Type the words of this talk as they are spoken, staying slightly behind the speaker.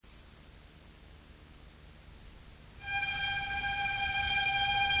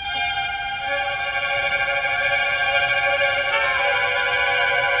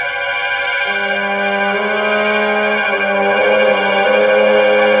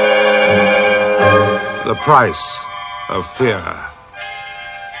The Price of Fear.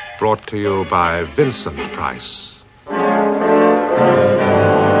 Brought to you by Vincent Price.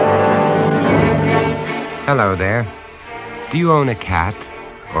 Hello there. Do you own a cat?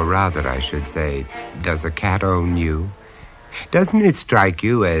 Or rather, I should say, does a cat own you? Doesn't it strike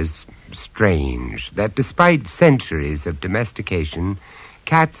you as strange that despite centuries of domestication,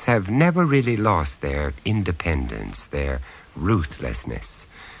 cats have never really lost their independence, their ruthlessness?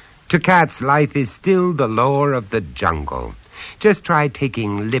 To cats, life is still the lore of the jungle. Just try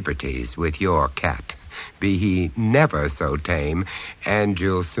taking liberties with your cat, be he never so tame, and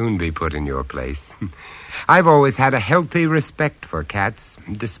you'll soon be put in your place. I've always had a healthy respect for cats,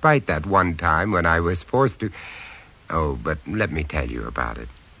 despite that one time when I was forced to... Oh, but let me tell you about it.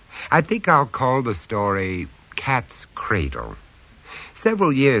 I think I'll call the story Cat's Cradle.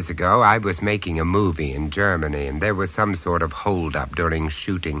 Several years ago, I was making a movie in Germany, and there was some sort of hold-up during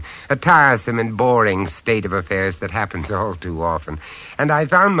shooting, a tiresome and boring state of affairs that happens all too often. And I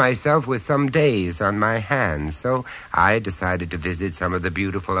found myself with some days on my hands, so I decided to visit some of the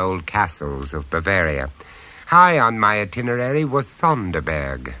beautiful old castles of Bavaria. High on my itinerary was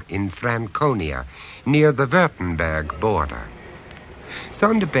Sonderberg in Franconia, near the Württemberg border.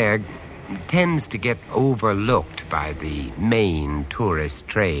 Sonderberg tends to get overlooked by the main tourist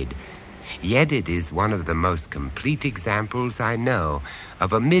trade. Yet it is one of the most complete examples I know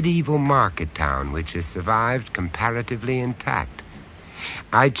of a medieval market town which has survived comparatively intact.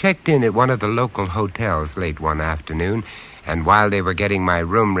 I checked in at one of the local hotels late one afternoon, and while they were getting my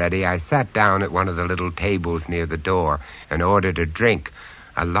room ready, I sat down at one of the little tables near the door and ordered a drink,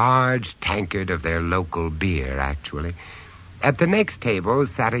 a large tankard of their local beer, actually. At the next table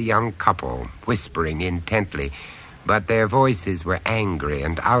sat a young couple, whispering intently, but their voices were angry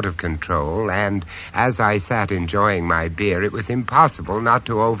and out of control, and as I sat enjoying my beer, it was impossible not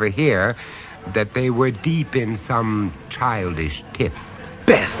to overhear that they were deep in some childish tiff.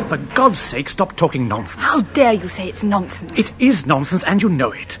 Beth, for God's sake, stop talking nonsense. How dare you say it's nonsense? It is nonsense, and you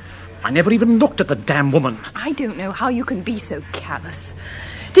know it. I never even looked at the damn woman. I don't know how you can be so callous.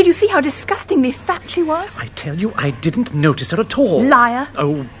 Did you see how disgustingly fat she was? I tell you, I didn't notice her at all. Liar.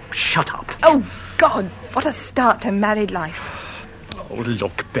 Oh, shut up. Oh, God, what a start to married life. Oh,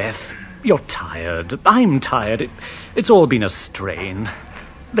 look, Beth, you're tired. I'm tired. It's all been a strain.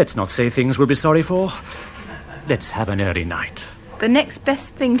 Let's not say things we'll be sorry for. Let's have an early night. The next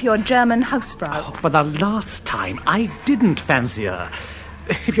best thing to your German Hausfrau. Oh, for the last time, I didn't fancy her.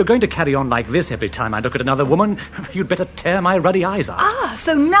 If you're going to carry on like this every time I look at another woman, you'd better tear my ruddy eyes out. Ah,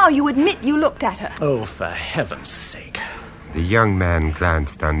 so now you admit you looked at her. Oh, for heaven's sake. The young man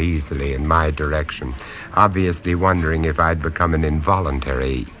glanced uneasily in my direction, obviously wondering if I'd become an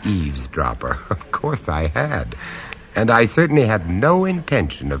involuntary eavesdropper. Of course I had. And I certainly had no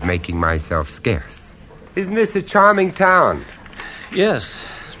intention of making myself scarce. Isn't this a charming town? Yes,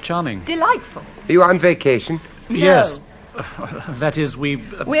 charming. Delightful. Are you on vacation? No. Yes. That is,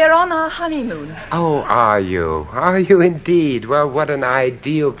 We're on our honeymoon. Oh, are you? Are you indeed? Well, what an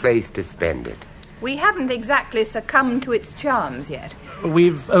ideal place to spend it. We haven't exactly succumbed to its charms yet.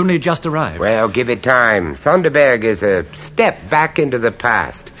 We've only just arrived. Well, give it time. Sonderberg is a step back into the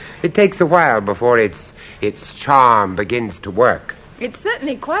past. It takes a while before its charm begins to work. It's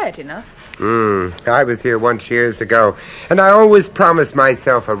certainly quiet enough. I was here once years ago, and I always promised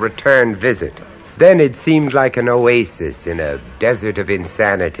myself a return visit. Then it seemed like an oasis in a desert of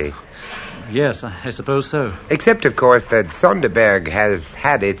insanity. Yes, I suppose so. Except, of course, that Sonderberg has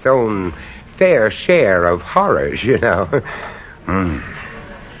had its own fair share of horrors, you know.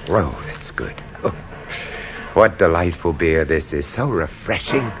 Oh, that's good. Oh, what delightful beer this is. So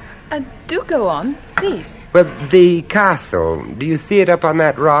refreshing. Do go on, please. Well, the castle, do you see it up on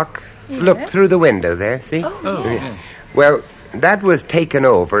that rock? Yes. Look through the window there, see? Oh, yes. Well, that was taken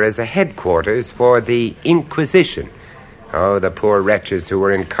over as a headquarters for the Inquisition. Oh, the poor wretches who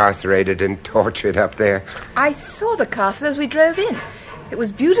were incarcerated and tortured up there. I saw the castle as we drove in. It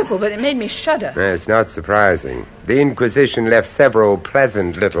was beautiful, but it made me shudder. It's not surprising. The Inquisition left several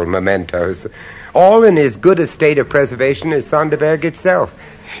pleasant little mementos, all in as good a state of preservation as Sonderberg itself.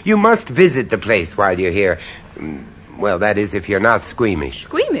 You must visit the place while you're here. Well, that is, if you're not squeamish.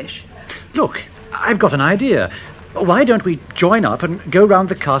 Squeamish? Look, I've got an idea. Why don't we join up and go round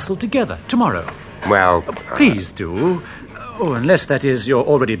the castle together tomorrow? Well... Please do. Oh, unless, that is, you're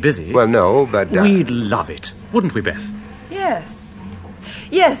already busy. Well, no, but... We'd love it, wouldn't we, Beth? Yes.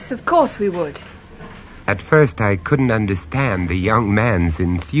 Yes, of course we would. At first, I couldn't understand the young man's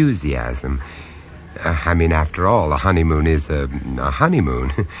enthusiasm. After all, a honeymoon is a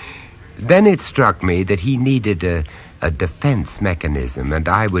honeymoon. Then it struck me that he needed a a defense mechanism, and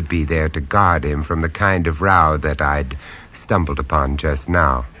I would be there to guard him from the kind of row that I'd stumbled upon just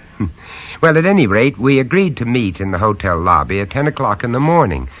now. Well, at any rate, we agreed to meet in the hotel lobby at 10 o'clock in the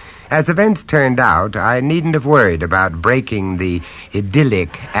morning. As events turned out, I needn't have worried about breaking the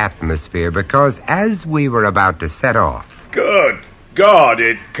idyllic atmosphere, because as we were about to set off... Good God,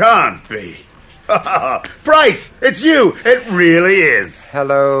 it can't be. Bryce, it's you. It really is.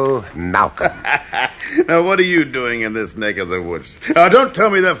 Hello, Malcolm. Now, what are you doing in this neck of the woods? Don't tell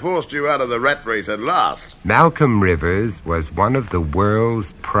me they forced you out of the rat race at last. Malcolm Rivers was one of the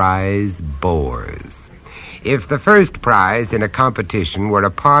world's prize bores. If the first prize in a competition were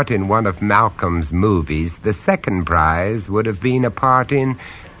a part in one of Malcolm's movies, the second prize would have been a part in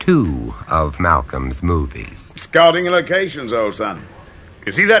 2 of Malcolm's movies. Scouting locations, old son.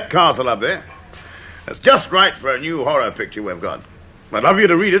 You see that castle up there? That's just right for a new horror picture we've got. I'd love you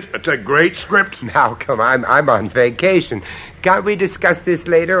to read it. It's a great script. Malcolm, I'm on vacation. Can't we discuss this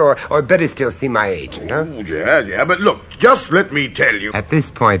later, or better still see my agent, huh? Oh, yeah, but look, just let me tell you. At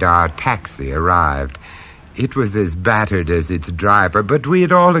this point, our taxi arrived. It was as battered as its driver, but we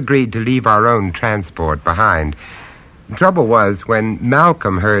had all agreed to leave our own transport behind. The trouble was, when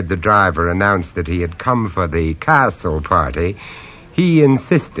Malcolm heard the driver announce that he had come for the castle party, he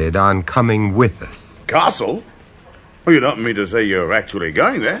insisted on coming with us. Castle? Well, you don't mean to say you're actually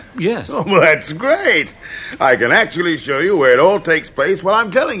going there? Yes. Oh, well, that's great. I can actually show you where it all takes place while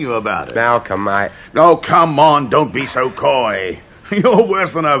I'm telling you about it. Malcolm, Oh, come on, don't be so coy. You're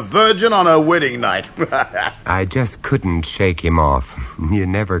worse than a virgin on a wedding night. I just couldn't shake him off. You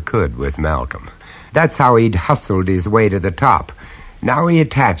never could with Malcolm. That's how he'd hustled his way to the top. Now he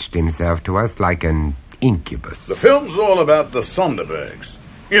attached himself to us like an incubus. The film's all about the Sonderbergs.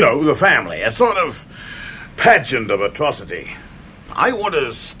 You know, the family, a sort of pageant of atrocity. I want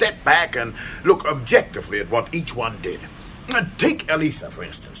to step back and look objectively at what each one did. Take Elisa, for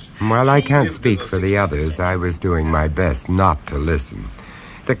instance. Well, I can't speak for the others. I was doing my best not to listen.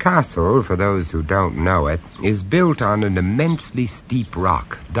 The castle, for those who don't know it, is built on an immensely steep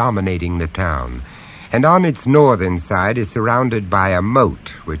rock dominating the town, and on its northern side is surrounded by a moat,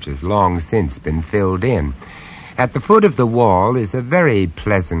 which has long since been filled in. At the foot of the wall is a very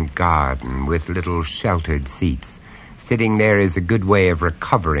pleasant garden with little sheltered seats. Sitting there is a good way of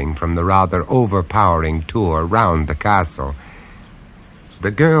recovering from the rather overpowering tour round the castle.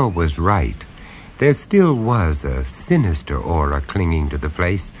 The girl was right. There still was a sinister aura clinging to the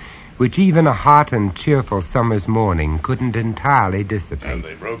place, which even a hot and cheerful summer's morning couldn't entirely dissipate. And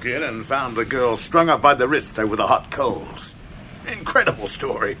they broke in and found the girl strung up by the wrists over the hot coals. Incredible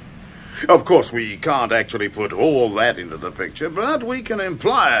story. Of course, we can't actually put all that into the picture, but we can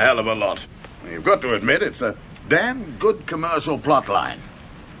imply a hell of a lot. You've got to admit it's a damn good commercial plot line.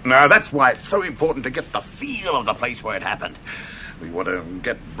 Now, that's why it's so important to get the feel of the place where it happened. We want to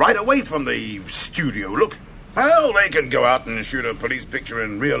get right away from the studio look. Well, they can go out and shoot a police picture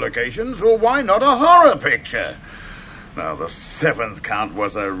in real locations, or why not a horror picture? Now, the 7th Count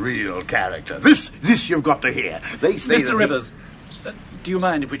was a real character. This you've got to hear. They say Mr. Rivers, do you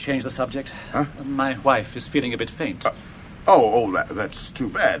mind if we change the subject? Huh? My wife is feeling a bit faint. That's too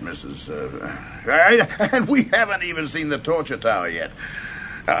bad, Mrs. And we haven't even seen the torture tower yet.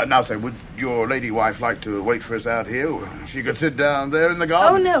 Now, say, would your lady wife like to wait for us out here? She could sit down there in the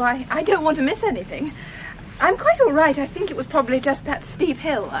garden. Oh, no, I don't want to miss anything. I'm quite all right. I think it was probably just that steep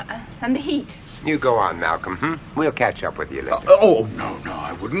hill and the heat. You go on, Malcolm. We'll catch up with you later. No,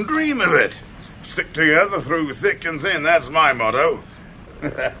 I wouldn't dream of it. Stick together through thick and thin, that's my motto.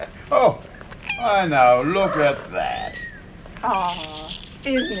 I know, look at that. Ah,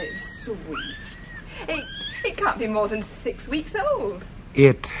 isn't it sweet? It can't be more than 6 weeks old.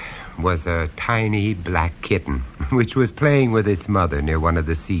 It was a tiny black kitten, which was playing with its mother near one of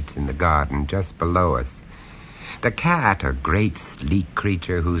the seats in the garden just below us. The cat, a great sleek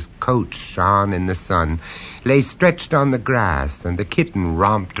creature whose coat shone in the sun, lay stretched on the grass, and the kitten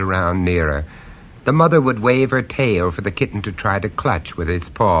romped around near her. The mother would wave her tail for the kitten to try to clutch with its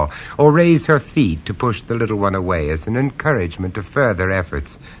paw, or raise her feet to push the little one away as an encouragement to further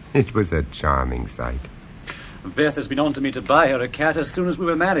efforts. It was a charming sight. Beth has been on to me to buy her a cat as soon as we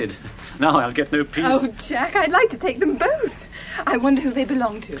were married. Now I'll get no peace. Oh, Jack, I'd like to take them both. I wonder who they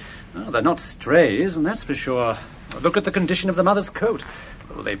belong to. Oh, they're not strays, and that's for sure. Look at the condition of the mother's coat.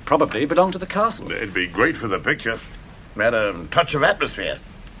 Well, they probably belong to the castle. It'd be great for the picture. Add a touch of atmosphere.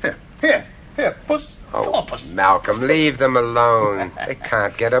 Here, Puss. Oh, come on, Puss. Malcolm, leave them alone. They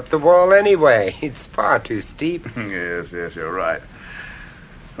can't get up the wall anyway. It's far too steep. Yes, you're right.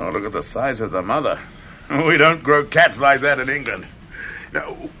 Oh, look at the size of the mother. We don't grow cats like that in England.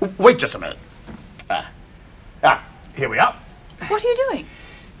 Now, wait just a minute. here we are. What are you doing?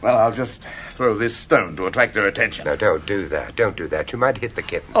 Well, I'll just throw this stone to attract their attention. No, don't do that. Don't do that. You might hit the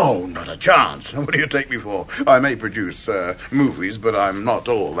kitten. Oh, not a chance. What do you take me for? I may produce movies, but I'm not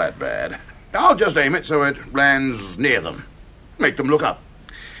all that bad. I'll just aim it so it lands near them. Make them look up.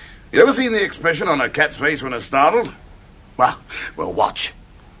 You ever seen the expression on a cat's face when it's startled? Well, watch.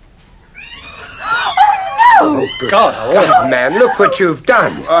 Oh, no! God, man, look what you've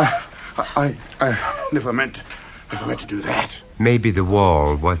done. I never meant to do that. Maybe the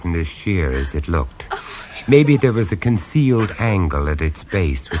wall wasn't as sheer as it looked. Maybe there was a concealed angle at its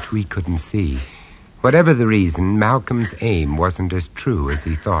base which we couldn't see. Whatever the reason, Malcolm's aim wasn't as true as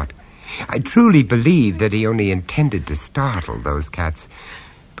he thought. I truly believe that he only intended to startle those cats.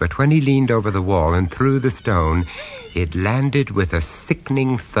 But when he leaned over the wall and threw the stone, it landed with a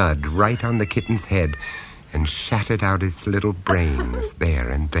sickening thud right on the kitten's head and shattered out its little brains there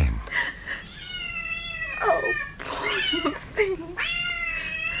and then. Oh, poor thing.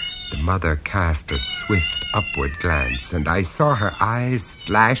 The mother cast a swift upward glance, and I saw her eyes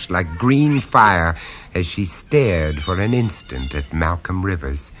flash like green fire as she stared for an instant at Malcolm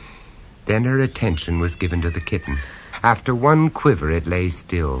Rivers. Then her attention was given to the kitten. After one quiver, it lay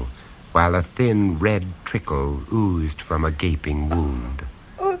still, while a thin red trickle oozed from a gaping wound.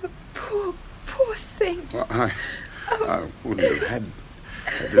 Oh, the poor thing. Well, I wouldn't have had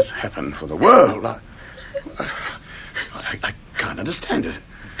this happen for the world. I can't understand it.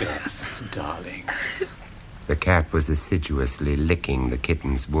 Beth, darling. The cat was assiduously licking the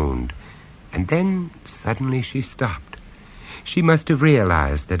kitten's wound, and then suddenly she stopped. She must have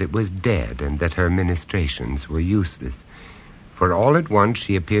realized that it was dead and that her ministrations were useless, for all at once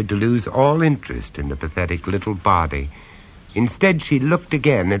she appeared to lose all interest in the pathetic little body. Instead, she looked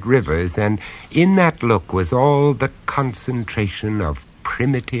again at Rivers, and in that look was all the concentration of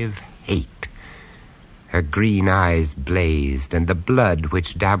primitive hate. Her green eyes blazed, and the blood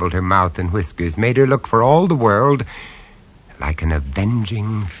which dabbled her mouth and whiskers made her look for all the world like an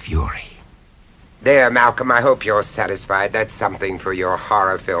avenging fury. There, Malcolm, I hope you're satisfied. That's something for your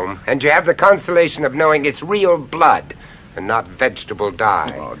horror film. And you have the consolation of knowing it's real blood and not vegetable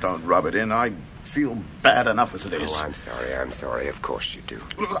dye. Oh, don't rub it in. I feel bad enough as it is. Oh, I'm sorry. Of course you do.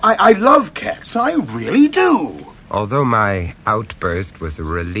 I love cats. I really do. Although my outburst was a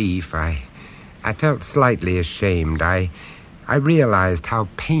relief, I felt slightly ashamed. I realized how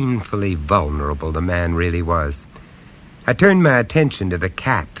painfully vulnerable the man really was. I turned my attention to the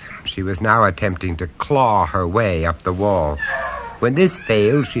cat. She was now attempting to claw her way up the wall. When this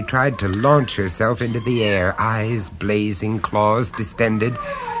failed, she tried to launch herself into the air, eyes blazing, claws distended,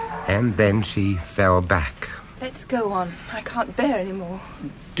 and then she fell back. Let's go on. I can't bear any more.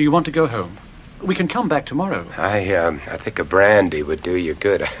 Do you want to go home? We can come back tomorrow. I think a brandy would do you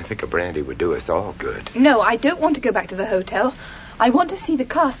good. I think a brandy would do us all good. No, I don't want to go back to the hotel. I want to see the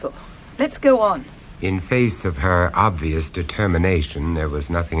castle. Let's go on. In face of her obvious determination, there was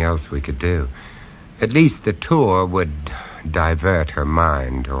nothing else we could do. At least the tour would divert her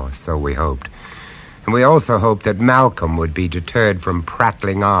mind, or so we hoped. And we also hoped that Malcolm would be deterred from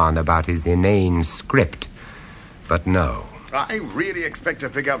prattling on about his inane script. But no. I really expect to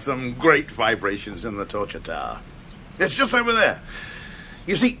pick up some great vibrations in the torture tower. It's just over there.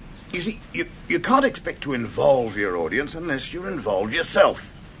 You see, you can't expect to involve your audience unless you're involved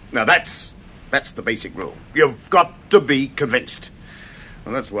yourself. Now, that's the basic rule. You've got to be convinced.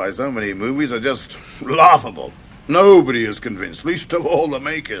 And that's why so many movies are just laughable. Nobody is convinced, least of all the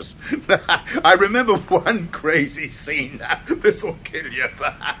makers. I remember one crazy scene. This will kill you.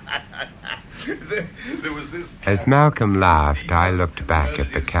 There was this... As Malcolm laughed, I looked back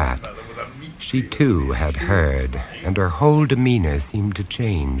at the cat. She, too, had heard, and her whole demeanor seemed to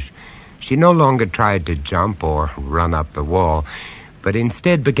change. She no longer tried to jump or run up the wall, but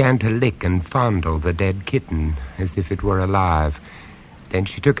instead began to lick and fondle the dead kitten as if it were alive. Then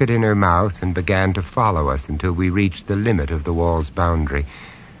she took it in her mouth and began to follow us until we reached the limit of the wall's boundary.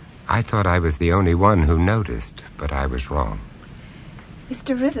 I thought I was the only one who noticed, but I was wrong.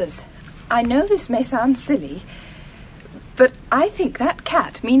 Mr. Rivers, I know this may sound silly, but I think that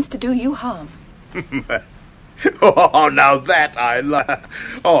cat means to do you harm. Oh, now that I love.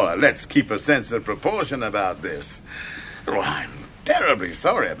 Oh, let's keep a sense of proportion about this. Well, I'm terribly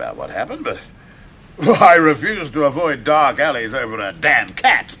sorry about what happened, but I refuse to avoid dark alleys over a damn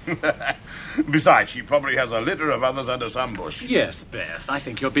cat. Besides, she probably has a litter of others under some bush. Yes, Beth, I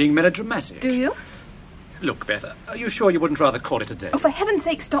think you're being melodramatic. Do you? Look, Beth, are you sure you wouldn't rather call it a day? Oh, for heaven's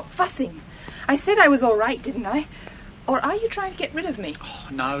sake, stop fussing. I said I was all right, didn't I? Or are you trying to get rid of me? Oh,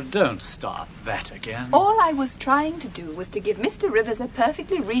 now, don't start that again. All I was trying to do was to give Mr. Rivers a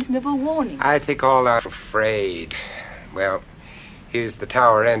perfectly reasonable warning. I think all are afraid. Well, here's the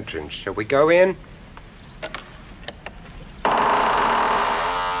tower entrance. Shall we go in?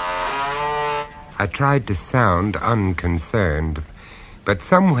 I tried to sound unconcerned, but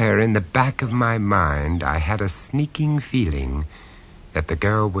somewhere in the back of my mind I had a sneaking feeling that the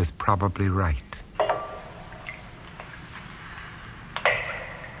girl was probably right.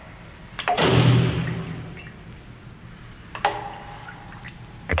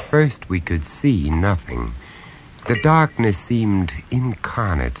 At first we could see nothing. The darkness seemed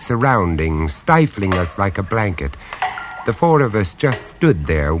incarnate, surrounding, stifling us like a blanket. The four of us just stood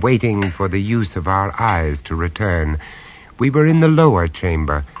there, waiting for the use of our eyes to return. We were in the lower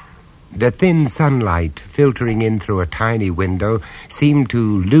chamber. The thin sunlight, filtering in through a tiny window, seemed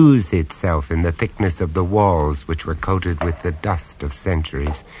to lose itself in the thickness of the walls, which were coated with the dust of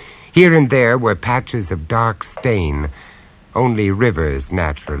centuries. Here and there were patches of dark stain. Only Rivers,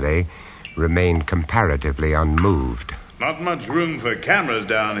 naturally, remained comparatively unmoved. Not much room for cameras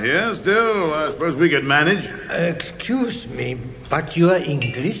down here. Still, I suppose we could manage. Excuse me, but you are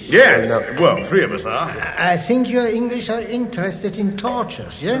English? Yes. Well, three of us are. I think you English are interested in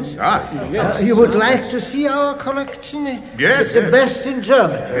tortures, yes? Yes. You would like to see our collection? Yes. It's the best in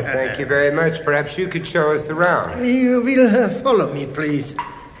Germany. Thank you very much. Perhaps you could show us around. You will follow me, please.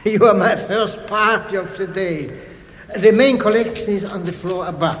 You are my first party of the day. The main collection is on the floor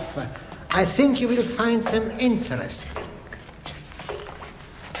above. I think you will find them interesting.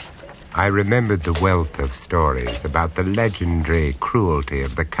 I remembered the wealth of stories about the legendary cruelty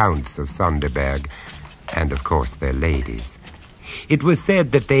of the Counts of Sonderberg and, of course, their ladies. It was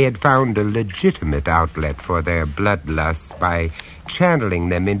said that they had found a legitimate outlet for their bloodlusts by channeling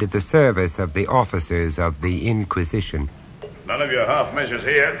them into the service of the officers of the Inquisition. None of your half measures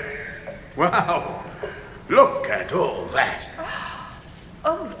here. Wow. Look at all that.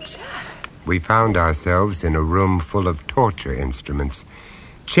 Oh, Jack. We found ourselves in a room full of torture instruments.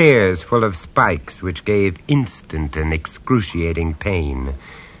 Chairs full of spikes which gave instant and excruciating pain.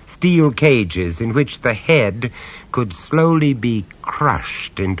 Steel cages in which the head could slowly be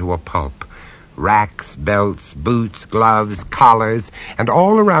crushed into a pulp. Racks, belts, boots, gloves, collars, and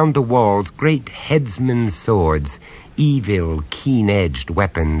all around the walls great headsman's swords, evil, keen-edged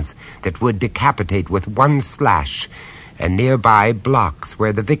weapons that would decapitate with one slash, and nearby blocks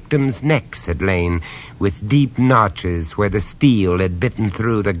where the victims' necks had lain, with deep notches where the steel had bitten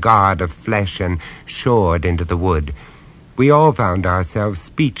through the guard of flesh and shored into the wood. We all found ourselves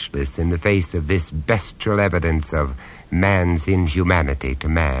speechless in the face of this bestial evidence of man's inhumanity to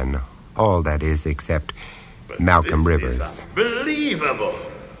man. All, that is, except Malcolm Rivers. This is unbelievable.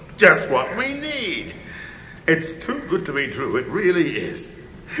 Just what we need. It's too good to be true. It really is.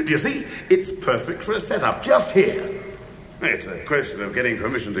 Do you see? It's perfect for a setup just here. It's a question of getting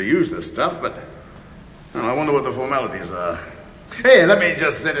permission to use this stuff, but well, I wonder what the formalities are. Hey, let me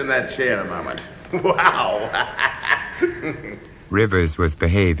just sit in that chair a moment. Wow. Rivers was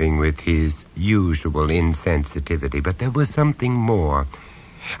behaving with his usual insensitivity, but there was something more.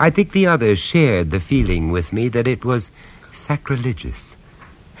 I think the others shared the feeling with me that it was sacrilegious.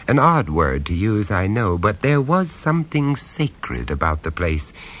 An odd word to use, I know, but there was something sacred about the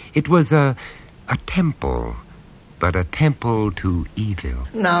place. It was a temple, but a temple to evil.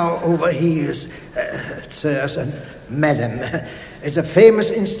 Now, over here, sirs and madam, is a famous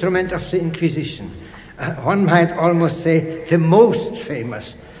instrument of the Inquisition. One might almost say the most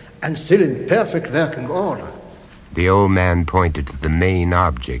famous, and still in perfect working order. The old man pointed to the main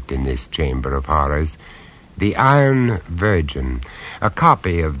object in this chamber of horrors, the Iron Virgin, a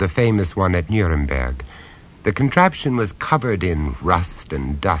copy of the famous one at Nuremberg. The contraption was covered in rust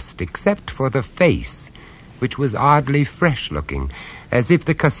and dust, except for the face, which was oddly fresh-looking, as if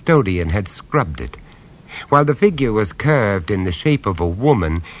the custodian had scrubbed it. While the figure was curved in the shape of a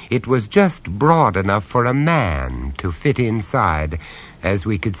woman, it was just broad enough for a man to fit inside, as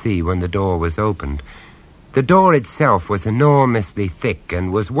we could see when the door was opened. The door itself was enormously thick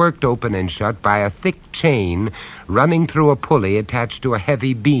and was worked open and shut by a thick chain running through a pulley attached to a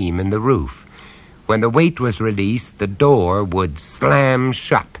heavy beam in the roof. When the weight was released, the door would slam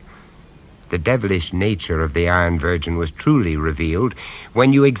shut. The devilish nature of the Iron Virgin was truly revealed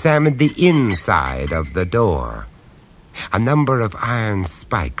when you examined the inside of the door. A number of iron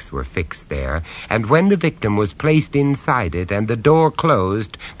spikes were fixed there, and when the victim was placed inside it and the door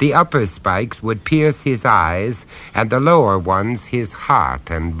closed, the upper spikes would pierce his eyes and the lower ones his heart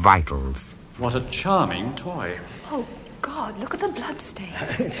and vitals. What a charming toy. Oh, God, look at the blood stain.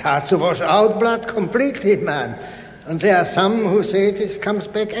 It's hard to wash out blood completely, man. And there are some who say it comes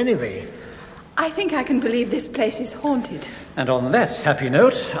back anyway. I think I can believe this place is haunted. And on that happy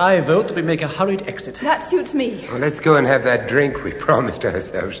note, I vote that we make a hurried exit. That suits me. Well, let's go and have that drink we promised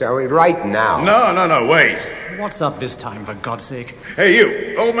ourselves, shall we? Right now. No, wait. What's up this time, for God's sake? Hey,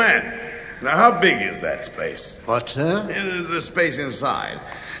 you, old man. Now, how big is that space? What, sir? The space inside.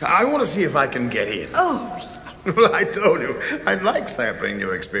 I want to see if I can get in. Oh, Well, I told you, I like sampling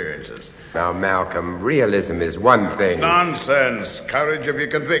new experiences. Now, Malcolm, realism is one thing. Nonsense. Courage of your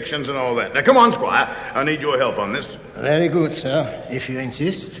convictions and all that. Now, come on, Squire. I need your help on this. Very good, sir, if you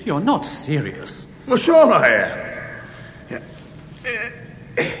insist. You're not serious. Well, sure I am.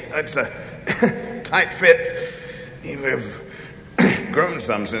 That's a tight fit. We've grown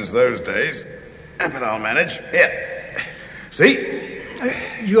some since those days. But I'll manage. Here. See?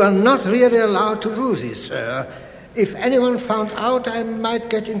 You are not really allowed to do this, sir. If anyone found out, I might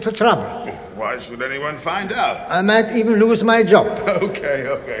get into trouble. Why should anyone find out? I might even lose my job. Okay,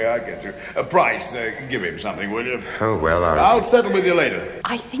 I get you. Price, give him something, will you? Oh, well, I'll settle with you later.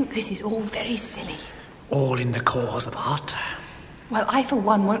 I think this is all very silly. All in the cause of art. Well, I, for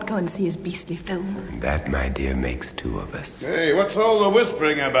one, won't go and see his beastly film. That, my dear, makes two of us. Hey, what's all the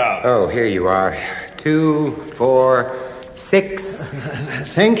whispering about? Oh, here you are. 2, 4, 6.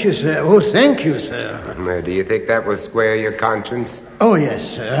 Thank you, sir. Oh, thank you, sir. Do you think that will square your conscience? Oh,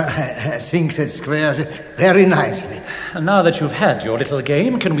 yes, sir. I think that squares it very nicely. And now that you've had your little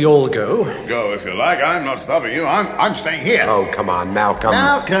game, can we all go? Go if you like. I'm not stopping you. I'm staying here. Oh, come on, Malcolm.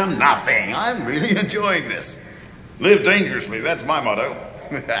 Malcolm, nothing. I'm really enjoying this. Live dangerously, that's my motto.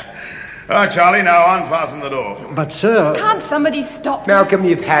 All right, Charlie, now unfasten the door. But, sir... Can't somebody stop Malcolm, this?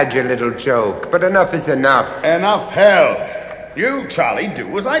 you've had your little joke, but enough is enough. Enough hell. You, Charlie,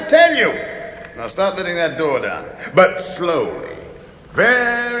 do as I tell you. Now start letting that door down. But slowly.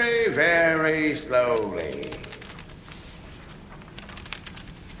 Very, very slowly.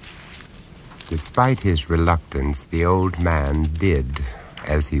 Despite his reluctance, the old man did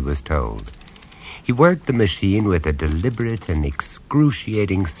as he was told. He worked the machine with a deliberate and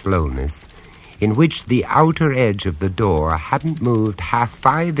excruciating slowness in which the outer edge of the door hadn't moved half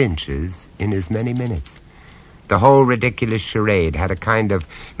 5 inches in as many minutes. The whole ridiculous charade had a kind of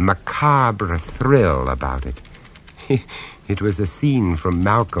macabre thrill about it. It was a scene from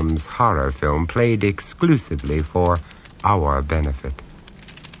Malcolm's horror film played exclusively for our benefit.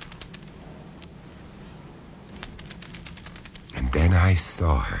 And then I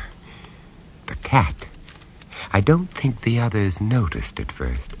saw her. The cat. I don't think the others noticed at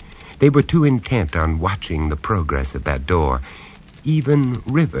first. They were too intent on watching the progress of that door. Even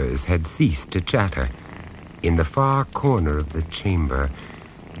Rivers had ceased to chatter. In the far corner of the chamber,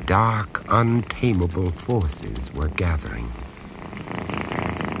 dark, untamable forces were gathering.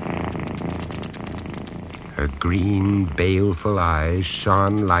 Her green, baleful eyes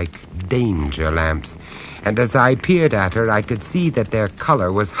shone like danger lamps, and as I peered at her, I could see that their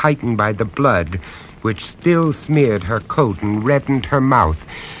color was heightened by the blood, which still smeared her coat and reddened her mouth.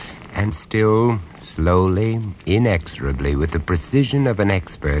 And still, slowly, inexorably, with the precision of an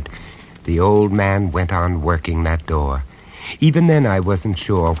expert, the old man went on working that door. Even then I wasn't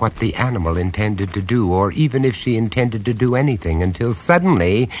sure what the animal intended to do, or even if she intended to do anything, until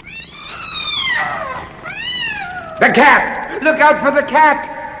suddenly... The cat! Look out for the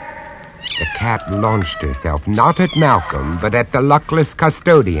cat! The cat launched herself, not at Malcolm, but at the luckless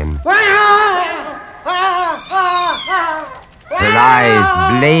custodian. Her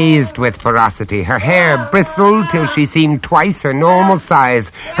eyes blazed with ferocity. Her hair bristled till she seemed twice her normal size.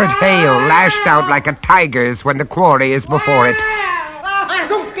 Her tail lashed out like a tiger's when the quarry is before it.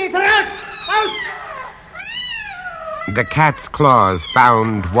 The cat's claws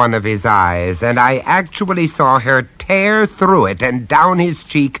found one of his eyes, and I actually saw her tear through it and down his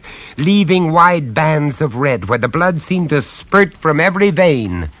cheek, leaving wide bands of red where the blood seemed to spurt from every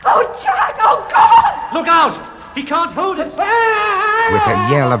vein. Oh, Jack! Oh, God! Look out! He can't hold it! With a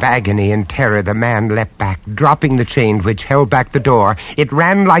yell of agony and terror, the man leapt back, dropping the chain which held back the door. It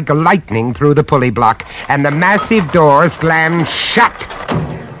ran like lightning through the pulley block, and the massive door slammed shut.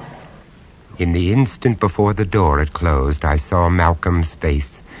 In the instant before the door had closed, I saw Malcolm's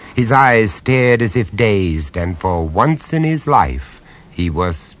face. His eyes stared as if dazed, and for once in his life, he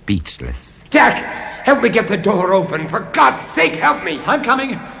was speechless. Jack, help me get the door open. For God's sake, help me. I'm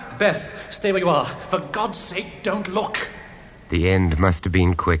coming. Beth, stay where you are. For God's sake, don't look. The end must have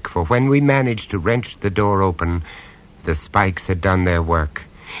been quick, for when we managed to wrench the door open, the spikes had done their work.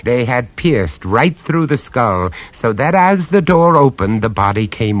 They had pierced right through the skull, so that as the door opened, the body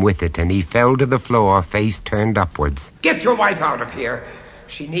came with it, and he fell to the floor, face turned upwards. Get your wife out of here.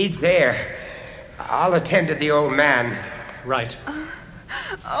 She needs air. I'll attend to the old man. Right.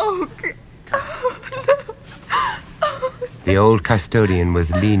 The old custodian was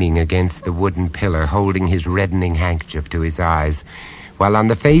leaning against the wooden pillar, holding his reddening handkerchief to his eyes, while on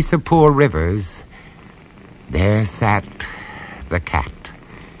the face of poor Rivers, there sat the cat,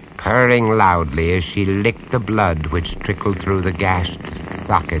 purring loudly as she licked the blood which trickled through the gashed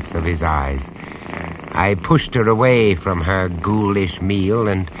sockets of his eyes. I pushed her away from her ghoulish meal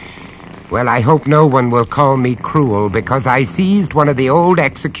and, well, I hope no one will call me cruel, because I seized one of the old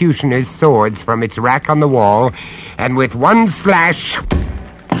executioner's swords from its rack on the wall and with one slash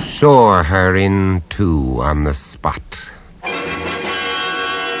shore her in two on the spot.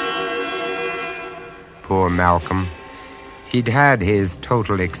 Poor Malcolm. He'd had his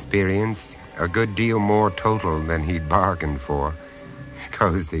total experience, a good deal more total than he'd bargained for.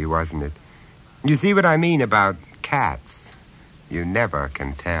 Cozy, wasn't it? You see what I mean about cats? You never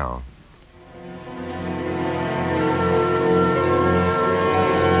can tell.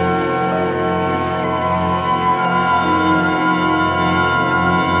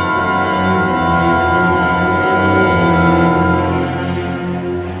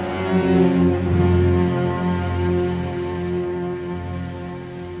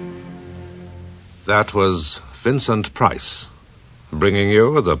 That was Vincent Price, bringing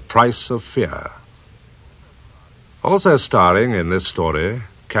you The Price of Fear. Also starring in this story,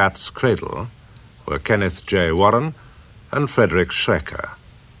 Cat's Cradle, were Kenneth J. Warren and Frederick Schrecker,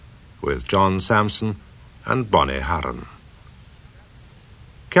 with John Sampson and Bonnie Harron.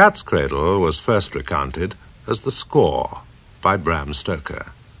 Cat's Cradle was first recounted as The Score by Bram Stoker,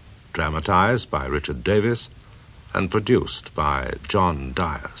 dramatized by Richard Davis and produced by John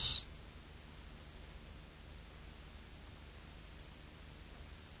Dias.